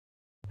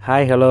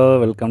Hi hello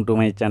welcome to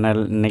my channel.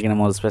 இன்றைக்கி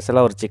நம்ம ஒரு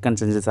ஸ்பெஷலாக ஒரு சிக்கன்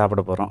செஞ்சு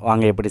சாப்பிட போகிறோம்.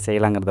 வாங்க எப்படி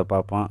செய்யலாங்கிறத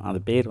பார்ப்போம். அது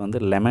பேர் வந்து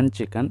lemon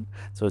chicken.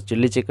 So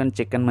chilli chicken,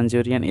 chicken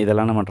Manchurian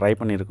இதெல்லாம் நம்ம ட்ரை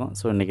பண்ணியிருக்கோம்.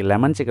 ஸோ இன்றைக்கி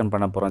லெமன் சிக்கன்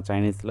பண்ண போகிறோம்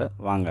சைனீஸில்.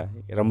 வாங்க,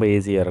 ரொம்ப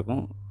ஈஸியாக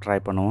இருக்கும், ட்ரை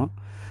பண்ணுவோம்.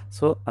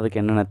 ஸோ அதுக்கு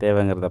என்னென்ன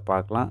தேவைங்கிறத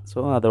பார்க்கலாம்.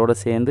 ஸோ அதோடு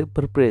சேர்ந்து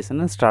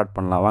ப்ரிப்ரேஷனை ஸ்டார்ட்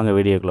பண்ணலாம். வாங்க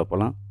வீடியோக்குள்ளே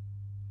போகலாம்.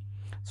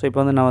 ஸோ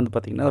இப்போ வந்து நான் வந்து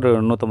பார்த்திங்கன்னா ஒரு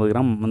 150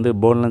 கிராம் வந்து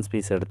போன்லெஸ்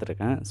பீஸ்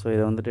எடுத்திருக்கேன். ஸோ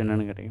இதை வந்துட்டு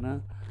என்னென்னு கேட்டிங்கன்னா,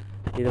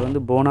 இதை வந்து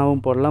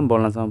போனாவும் போடலாம்,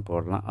 போன்லெஸ்ஸாகவும்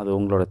போடலாம். அது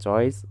உங்களோட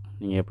சாய்ஸ்.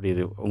 நீங்கள் எப்படி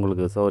இது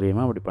உங்களுக்கு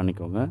சௌரியமாக அப்படி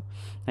பண்ணிக்கோங்க.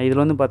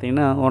 இதில் வந்து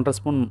பார்த்திங்கன்னா 1.5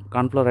 ஸ்பூன்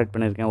கார்ன்ஃப்ளவர் ஆட்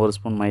பண்ணியிருக்கேன், 1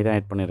 ஸ்பூன் மைதா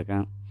ஆட்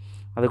பண்ணியிருக்கேன்.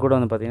 அது கூட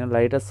வந்து பார்த்திங்கன்னா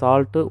லைட்டாக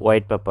சால்ட்டு,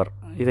 ஒயிட் பெப்பர்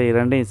இதை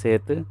ரெண்டையும்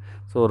சேர்த்து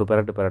ஸோ ஒரு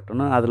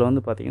பெரட்டணும். அதில்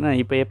வந்து பார்த்திங்கன்னா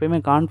இப்போ எப்போயுமே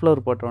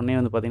கார்ன்ஃப்ளவர் போட்டோடனே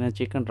வந்து பார்த்திங்கன்னா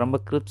சிக்கன் ரொம்ப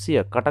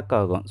கிரிப்ஸியாக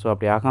கடக்காகும். ஸோ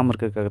அப்படி ஆகாமல்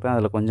இருக்கிறதுக்காக தான்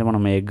அதில் கொஞ்சமாக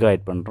நம்ம எக்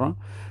ஆட் பண்ணுறோம்.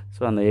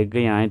 ஸோ அந்த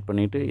எக்கையும் ஆட்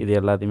பண்ணிவிட்டு இது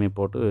எல்லாத்தையுமே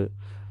போட்டு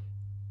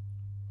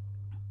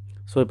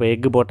ஸோ இப்போ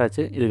எக்கு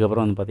போட்டாச்சு.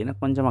 இதுக்கப்புறம் வந்து பார்த்திங்கன்னா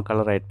கொஞ்சமாக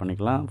கலர் ஆட்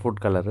பண்ணிக்கலாம்,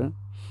 ஃபுட் கலரு.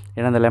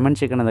 ஏன்னா அந்த லெமன்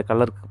சிக்கன் அந்த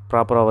கலர்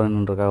ப்ராப்பராக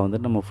வரணுன்றக்காக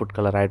வந்துட்டு நம்ம ஃபுட்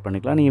கலர் ஆட்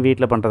பண்ணிக்கலாம். நீங்கள்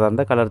வீட்டில் பண்ணுறதா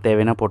இருந்தால் கலர்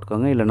தேவைன்னா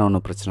போட்டுக்கோங்க, இல்லைன்னா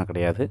ஒன்றும் பிரச்சனை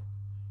கிடையாது.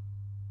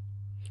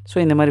 ஸோ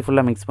இந்த மாதிரி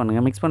ஃபுல்லாக மிக்ஸ்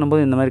பண்ணுங்கள். மிக்ஸ்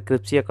பண்ணும்போது இந்த மாதிரி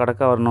கிரிப்ஸியாக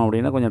கடக்க வரணும்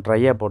அப்படின்னா கொஞ்சம்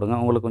ட்ரையாக போடுங்க.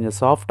 உங்களுக்கு கொஞ்சம்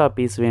சாஃப்டாக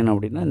பீஸ் வேணும்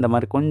அப்படின்னா இந்த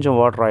மாதிரி கொஞ்சம்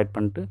வாட்டர் ஆட்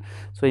பண்ணிட்டு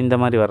ஸோ இந்த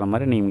மாதிரி வர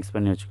மாதிரி நீங்கள் மிக்ஸ்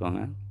பண்ணி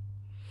வச்சுக்கோங்க.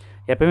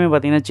 எப்போயுமே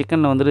பார்த்திங்கன்னா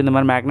சிக்கனில் வந்துட்டு இந்த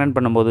மாதிரி மேக்னேட்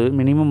பண்ணும்போது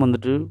மினிமம்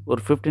வந்துட்டு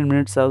ஒரு 15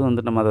 மினிட்ஸாவது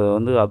வந்துட்டு நம்ம அதை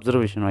வந்து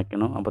அப்சர்வேஷன்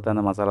வைக்கணும். அப்போ தான்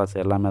அந்த மசாலாஸ்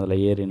எல்லாமே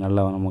அதில் ஏறி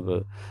நல்லா நமக்கு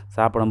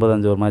சாப்பிடும்போது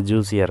அந்த ஒரு மாதிரி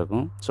ஜூஸியாக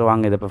இருக்கும். ஸோ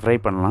வாங்க இதை இப்போ ஃப்ரை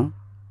பண்ணலாம்.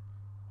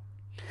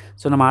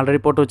 ஸோ நம்ம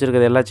ஆல்ரெடி போட்டு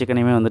வச்சுருக்கிறது எல்லா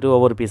சிக்கனையுமே வந்துட்டு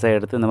ஒவ்வொரு பீஸாக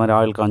எடுத்து இந்த மாதிரி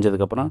ஆயில்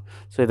காஞ்சதுக்கப்புறம்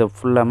ஸோ இதை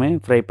ஃபுல்லாமே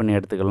ஃப்ரை பண்ணி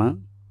எடுத்துக்கலாம்.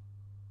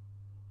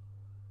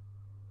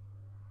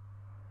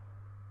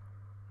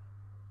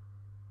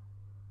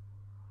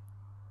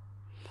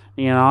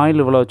 நீங்கள்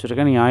ஆயில் இவ்வளோ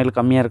வச்சுருக்கேன், நீங்கள் ஆயில்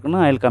கம்மியாக இருக்குன்னா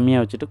ஆயில்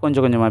கம்மியாக வச்சுட்டு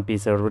கொஞ்சம் கொஞ்சமாக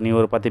பீஸ் நீங்கள்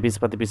ஒரு 10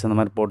 பீஸ் அந்த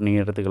மாதிரி போட்டு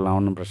நீங்கள் எடுத்துக்கலாம்,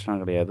 ஒன்றும் பிரச்சனை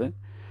கிடையாது.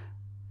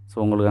 ஸோ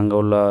உங்களுக்கு அங்கே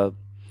உள்ள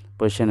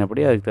பொசிஷன்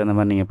எப்படி அதுக்கு தகுந்த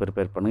மாதிரி நீங்கள்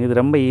ப்ரிப்பேர் பண்ணுங்கள். இது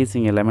ரொம்ப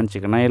ஈஸிங்க லெமன்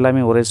சிக்கன். நான்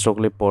எல்லாமே ஒரே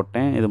ஸ்டோக்லேயே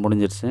போட்டேன், இது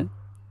முடிஞ்சிருச்சு.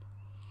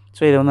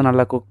 ஸோ இதை வந்து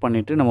நல்லா குக்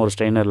பண்ணிவிட்டு நம்ம ஒரு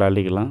ஸ்ட்ரெயினரில்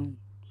அள்ளிக்கலாம்.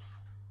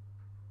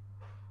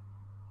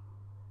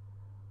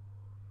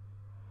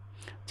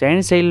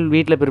 சைனீஸ் ஸ்டைல்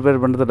வீட்டில் ப்ரிப்பேர்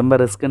பண்ணுறது ரொம்ப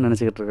ரிஸ்க்குன்னு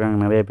நினச்சிக்கிட்டு இருக்காங்க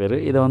நிறைய பேர்.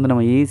 இதை வந்து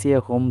நம்ம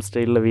ஈஸியாக ஹோம்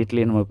ஸ்டைலில்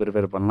வீட்லேயே நம்ம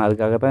ப்ரிப்பேர் பண்ணலாம்.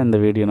 அதுக்காக தான் இந்த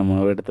வீடியோ நம்ம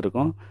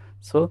எடுத்திருக்கோம்.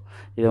 ஸோ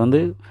இதை வந்து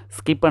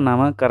ஸ்கிப்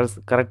பண்ணாமல்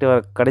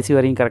கடைசி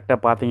வரையும் கரெக்டாக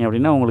பார்த்தீங்க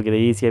அப்படின்னா உங்களுக்கு இதை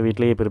ஈஸியாக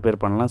வீட்லேயே ப்ரிப்பேர்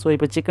பண்ணலாம். ஸோ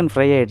இப்போ சிக்கன்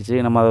ஃப்ரை ஆகிடுச்சு,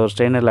 நம்ம அதை ஒரு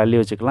ஸ்ட்ரெயினரில் அள்ளி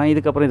வச்சுக்கலாம்.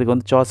 இதுக்கப்புறம் இதுக்கு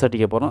வந்து சாஸ்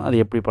அடிக்க போகிறோம்.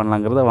 அது எப்படி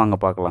பண்ணலாங்கிறத வாங்க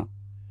பார்க்கலாம்.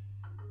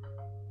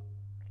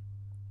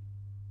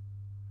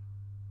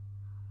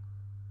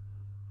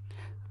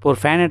 இப்போ ஒரு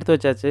ஃபேன் எடுத்து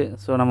வச்சாச்சு.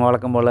 ஸோ நம்ம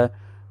வழக்கம் போல்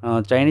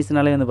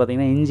சைனீஸ்னாலே வந்து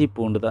பார்த்திங்கன்னா இஞ்சி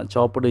பூண்டு தான்,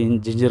 சாப்புடு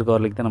ஜிஞ்சர்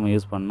கார்லிக் தான் நம்ம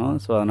யூஸ் பண்ணோம்.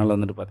 ஸோ அதனால்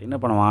வந்துட்டு பார்த்திங்கன்னா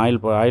இப்போ நம்ம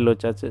ஆயில்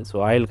வச்சாச்சு.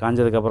 ஸோ ஆயில்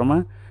காஞ்சதுக்கப்புறமா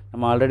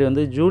நம்ம ஆல்ரெடி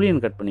வந்து ஜூலியன்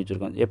கட் பண்ணி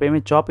வச்சுருக்கோம்.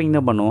 எப்போயுமே சாப்பிங்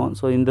தான் பண்ணுவோம்.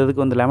 ஸோ இந்த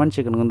இதுக்கு வந்து லெமன்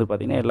சிக்கனுக்கு வந்து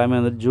பார்த்திங்கன்னா எல்லாமே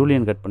வந்து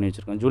ஜூலியன் கட் பண்ணி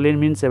வச்சுருக்கோம்.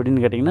 ஜூலியன் மீன்ஸ்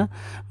எப்படின்னு கேட்டிங்கன்னா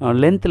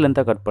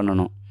லென்த்தாக கட்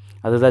பண்ணணும்,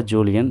 அதுதான்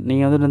ஜூலியன்.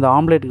 நீங்கள் வந்து இந்த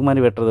ஆம்லேட்டுக்கு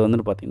மாதிரி வெட்டுறது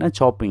வந்துட்டு பார்த்திங்கன்னா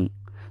சாப்பிங்.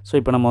 ஸோ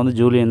இப்போ நம்ம வந்து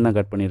ஜூலியன் தான்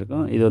கட்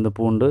பண்ணியிருக்கோம். இது வந்து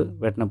பூண்டு,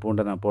 வெட்டின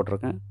பூண்டை நான்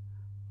போட்டிருக்கேன்.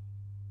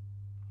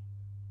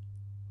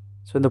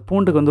 ஸோ இந்த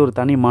பூண்டுக்கு வந்து ஒரு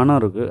தனி மனம்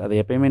இருக்குது. அதை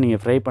எப்போயுமே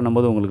நீங்கள் ஃப்ரை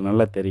பண்ணும்போது உங்களுக்கு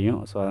நல்லா தெரியும்.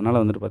 ஸோ அதனால்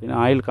வந்துட்டு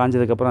பார்த்திங்கன்னா ஆயில்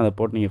காஞ்சதுக்கப்புறம் அதை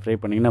போட்டு நீங்கள் ஃப்ரை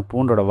பண்ணிங்கன்னா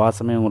பூண்டோட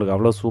வாசமே உங்களுக்கு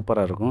அவ்வளோ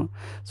சூப்பராக இருக்கும்.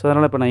 ஸோ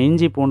அதனால் இப்போ நான்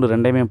இஞ்சி பூண்டு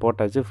ரெண்டையுமே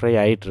போட்டாச்சு, ஃப்ரை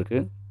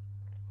ஆகிட்டுருக்கு.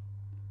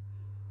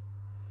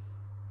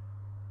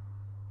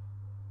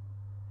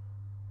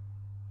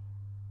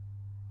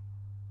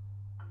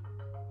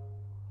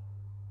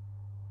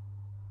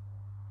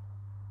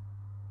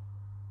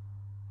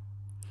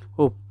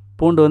 ஓ,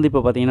 பூண்டு வந்து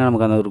இப்போ பார்த்திங்கன்னா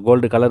நமக்கு அந்த ஒரு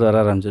கோல்டு கலர் வர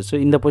ஆரம்பிச்சிச்சு.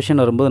 இந்த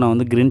பொசிஷன் வரும்போது நான்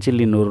வந்து க்ரீன்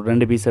சில்லின்னு ஒரு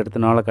 2 பீஸ்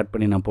எடுத்து நாளாக கட்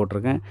பண்ணி நான்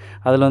போட்டிருக்கேன்.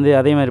 அதில் வந்து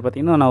அதே மாதிரி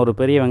பார்த்திங்கன்னா நான் ஒரு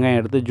பெரிய வெங்காயம்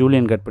எடுத்து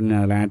ஜூலியன் கட் பண்ணி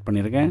அதில் ஆட்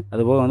பண்ணியிருக்கேன்.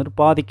 அதுபோக வந்துட்டு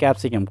பாதி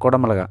கேப்சிகம்,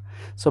 குடமிளகா.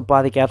 ஸோ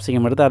பாதி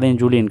கேப்சிகம் எடுத்து அதையும்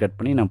ஜூலியன் கட்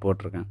பண்ணி நான்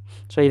போட்டிருக்கேன்.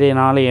 ஸோ இதை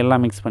நாளையும்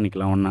எல்லாம் மிக்ஸ்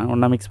பண்ணிக்கலாம்.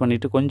 ஒன்றா மிக்ஸ்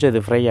பண்ணிவிட்டு கொஞ்சம்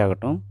இது ஃப்ரை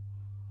ஆகட்டும்.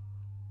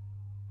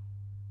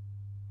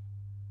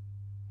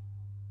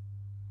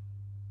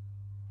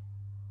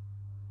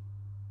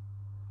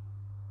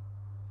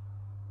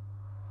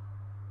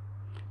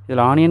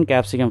 இதில் ஆனியன்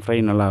கேப்சிகம் ஃப்ரை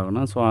நல்லா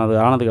ஆகணும். ஸோ அது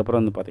ஆனதுக்கப்புறம்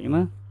வந்து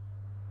பார்த்திங்கன்னா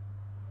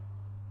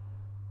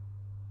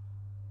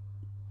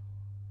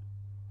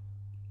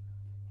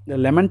இந்த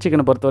லெமன்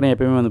சிக்கனை பொறுத்தவரையும்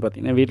எப்போயுமே வந்து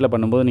பார்த்திங்கன்னா வீட்டில்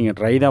பண்ணும்போது நீங்கள்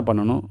ட்ரை தான்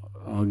பண்ணணும்,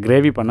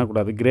 கிரேவி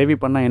பண்ணக்கூடாது. கிரேவி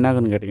பண்ணால் என்ன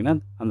ஆகுன்னு கேட்டிங்கன்னா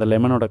அந்த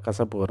லெமனோட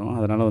கசப்பு வரும்.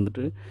 அதனால்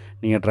வந்துட்டு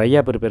நீங்கள்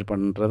ட்ரையாக ப்ரிப்பேர்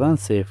பண்ணுறது தான்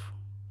சேஃப்.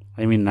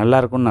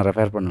 நல்லாயிருக்கும்னு நான்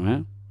ரெஃபர்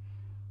பண்ணுவேன்.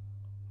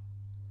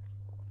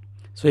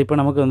 ஸோ இப்போ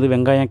நமக்கு வந்து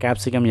வெங்காயம்,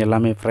 கேப்சிகம்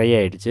எல்லாமே ஃப்ரை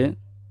ஆகிடுச்சு.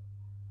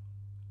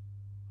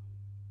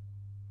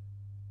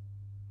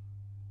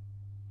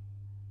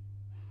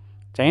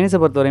 சைனீஸை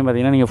பொறுத்தவரையும்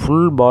பார்த்திங்கன்னா நீங்கள்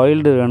ஃபுல்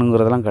பாயில்டு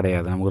வேணுங்கிறதெல்லாம்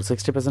கிடையாது. நமக்கு ஒரு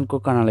 60%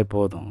 குக் ஆனாலே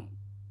போதும்.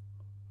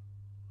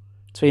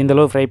 ஸோ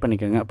இந்தளவு ஃப்ரை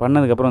பண்ணிக்கோங்க.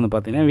 பண்ணதுக்கப்புறம் வந்து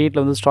பார்த்திங்கன்னா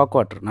வீட்டில் வந்து ஸ்டாக்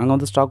வாட்டர், நாங்கள்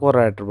வந்து ஸ்டாக்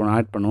வாட்டர்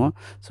ஆட் பண்ணுவோம்.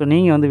 ஸோ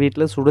நீங்கள் வந்து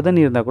வீட்டில்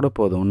சுடுதண்ணி இருந்தால் கூட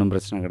போதும், ஒன்றும்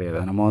பிரச்சனை கிடையாது.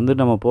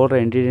 நம்ம போடுற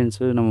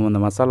இன்க்ரீடியன்ஸு நம்ம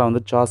அந்த மசாலா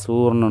வந்து சாஸ்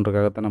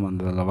ஊறணுன்றக்காகத்தான் நம்ம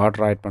அந்த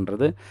வாட்டர் ஆட்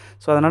பண்ணுறது.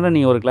 ஸோ அதனால்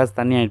நீங்கள் ஒரு கிளாஸ்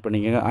தண்ணி ஆட்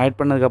பண்ணிக்கோங்க. ஆட்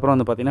பண்ணதுக்கப்புறம்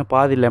வந்து பார்த்திங்கன்னா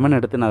பாதி லெமன்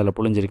எடுத்து நான் அதில்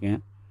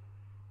புழிஞ்சிருக்கேன்.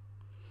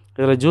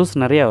 இதில் ஜூஸ்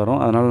நிறையா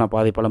வரும், அதனால் நான்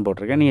பாதி பழம்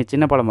போட்டிருக்கேன். நீங்கள்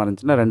சின்ன பழமாக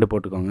இருந்துச்சுன்னா 2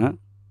 போட்டுக்கோங்க.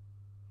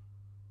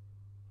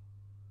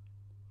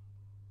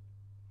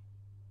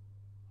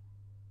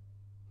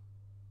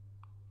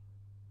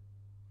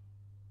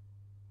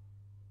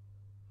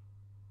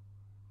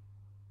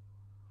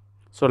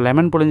 So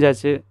lemon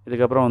புழிஞ்சாச்சு.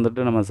 இதுக்கப்புறம்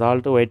வந்துட்டு நம்ம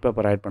சால்ட்டு, ஒயிட்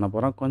பெப்பர் ஆட் பண்ண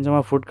போகிறோம்.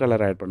 கொஞ்சமாக ஃபுட்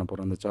கலர் ஆட் பண்ண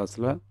போகிறோம் இந்த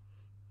சாஸில்.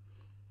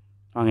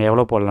 வாங்க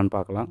எவ்வளோ போடலான்னு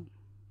பார்க்கலாம்.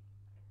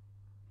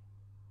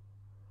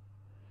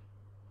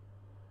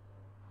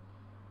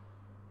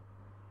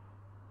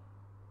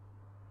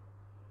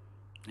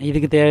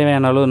 இதுக்கு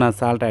தேவையான அளவு நான்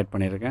சால்ட் ஆட்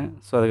பண்ணியிருக்கேன்.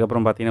 ஸோ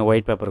அதுக்கப்புறம் பார்த்தீங்கன்னா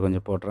ஒயிட் பெப்பர்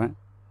கொஞ்சம் போடுறேன்.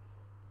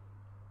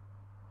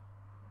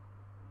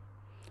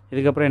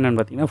 இதுக்கப்புறம் என்னென்னு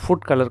பார்த்தீங்கன்னா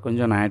ஃபுட் கலர்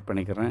கொஞ்சம் நான் ஆட்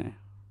பண்ணிக்கிறேன்.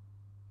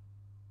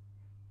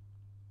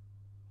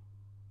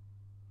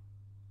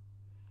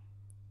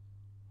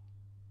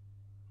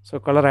 ஸோ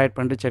கலர் ஆட்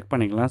பண்ணிட்டு செக்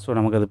பண்ணிக்கலாம். ஸோ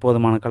நமக்கு அது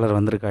போதுமான கலர்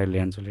வந்திருக்கா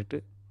இல்லையான்னு சொல்லிட்டு.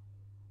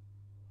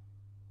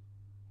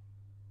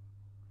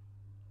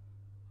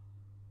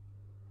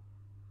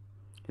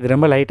 இது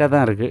ரொம்ப லைட்டாக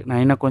தான் இருக்குது.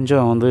 நான் இன்னும்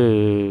கொஞ்சம் வந்து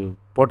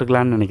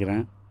போட்டுக்கலான்னு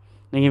நினைக்கிறேன்.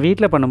 நீங்கள்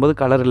வீட்டில் பண்ணும்போது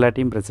கலர்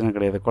இல்லாட்டியும் பிரச்சனை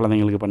கிடையாது.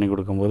 குழந்தைங்களுக்கு பண்ணி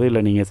கொடுக்கும்போது,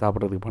 இல்லை நீங்கள்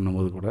சாப்பிட்றதுக்கு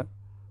பண்ணும்போது கூட.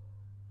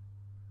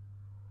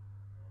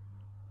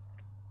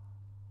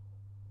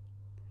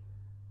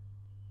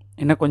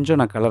 இன்னும் கொஞ்சம்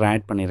நான் கலர்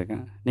ஆட்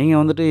பண்ணியிருக்கேன். நீங்கள்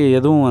வந்துட்டு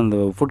எதுவும் அந்த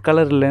ஃபுட்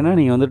கலர் இல்லைன்னா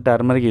நீங்கள் வந்து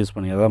டர்மரிக் யூஸ்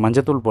பண்ணி, அதாவது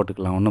மஞ்சத்தூள்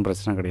போட்டுக்கலாம், ஒன்றும்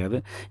பிரச்சனை கிடையாது.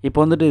 இப்போ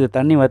வந்துட்டு இது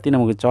தண்ணி ஊற்றி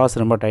நமக்கு சாஸ்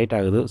ரொம்ப டைட்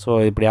ஆகுது. ஸோ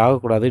இப்படி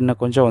ஆகக்கூடாது. இன்னும்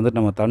கொஞ்சம் வந்துட்டு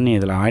நம்ம தண்ணி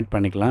இதில் ஆட்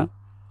பண்ணிக்கலாம்.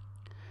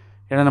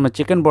 ஏன்னா நம்ம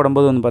சிக்கன்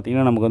போடும்போது வந்து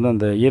பார்த்திங்கன்னா நமக்கு வந்து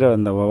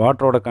அந்த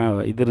வாட்டரோட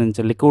இது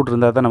இருந்துச்சு, லிக்விட்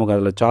இருந்தால் தான் நமக்கு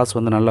அதில் சாஸ்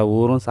வந்து நல்லா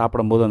ஊறும்.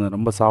 சாப்பிடும்போது அந்த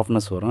ரொம்ப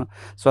சாஃப்ட்னஸ் வரும்.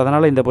 ஸோ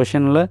அதனால் இந்த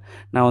பொசிஷனில்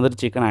நான்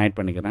வந்துட்டு சிக்கனை ஆட்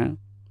பண்ணிக்கிறேன்.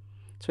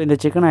 ஸோ இந்த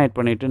சிக்கனை ஆட்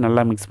பண்ணிவிட்டு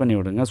நல்லா மிக்ஸ் பண்ணி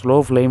விடுங்க. ஸ்லோ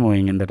ஃப்ளேம்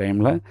வைங்க இந்த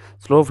டைமில்.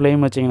 ஸ்லோ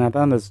ஃப்ளேம் வச்சிங்கன்னா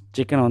தான் அந்த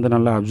சிக்கனை வந்து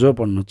நல்லா அப்சர்வ்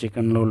பண்ணணும்.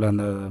 சிக்கனில் உள்ள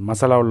அந்த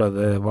மசாலா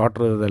உள்ளது,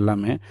 வாட்ரு இது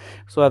எல்லாமே.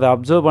 ஸோ அதை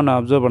அப்சர்வ்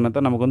பண்ண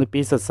தான் நமக்கு வந்து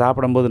பீஸை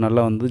சாப்பிடும்போது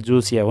நல்லா வந்து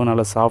ஜூஸியாகவும்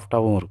நல்லா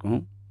சாஃப்டாகவும்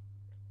இருக்கும்.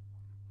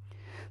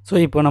 ஸோ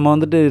இப்போ நம்ம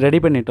வந்துட்டு ரெடி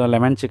பண்ணிட்டோம்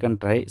லெமன் சிக்கன்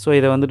ட்ரை. ஸோ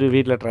இதை வந்துட்டு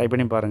வீட்டில் ட்ரை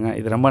பண்ணி பாருங்கள்.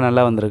 இது ரொம்ப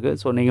நல்லா வந்திருக்கு.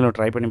 ஸோ நீங்களும்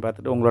ட்ரை பண்ணி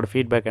பார்த்துட்டு உங்களோட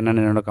ஃபீட்பேக்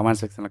என்னென்னு என்னோட கமெண்ட்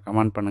செக்ஷனில்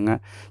கமெண்ட் பண்ணுங்கள்.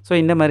 ஸோ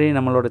இந்த மாதிரி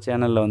நம்மளோட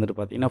சேனலில் வந்துட்டு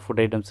பார்த்திங்கன்னா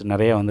ஃபுட் ஐட்டம்ஸ்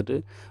நிறையா வந்துட்டு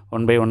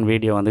 1 by 1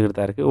 வீடியோ வந்துக்கிட்டு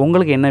தான் இருக்குது.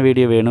 உங்களுக்கு என்ன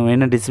வீடியோ வேணும்,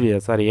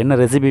 என்ன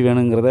ரெசிபி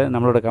வேணுங்கிறத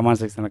நம்மளோட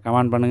கமெண்ட் செக்ஷனில்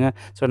கமெண்ட் பண்ணுங்கள்.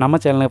 ஸோ நம்ம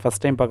சேனலுக்கு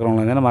ஃபஸ்ட் டைம்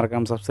பார்க்குறவங்க இருந்தாலும்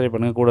மறக்காமல் சப்ஸ்கிரைப்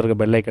பண்ணுங்கள். கூட இருக்க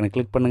பெல் ஐக்கனை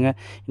கிளிக் பண்ணுங்கள்.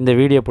 இந்த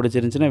வீடியோ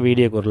பிடிச்சிருந்துச்சின்னா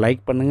வீடியோக்கு ஒரு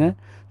லைக் பண்ணுங்கள்.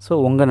 ஸோ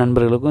உங்கள்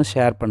நண்பர்களுக்கும்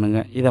ஷேர்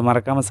பண்ணுங்கள். இதை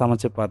மறக்காமல்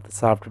சமைச்சு பார்த்து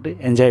சாப்பிட்டுட்டு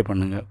என்ஜாய்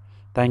பண்ணுங்கள்.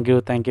 Thank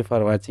you for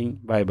watching.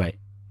 Bye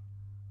bye.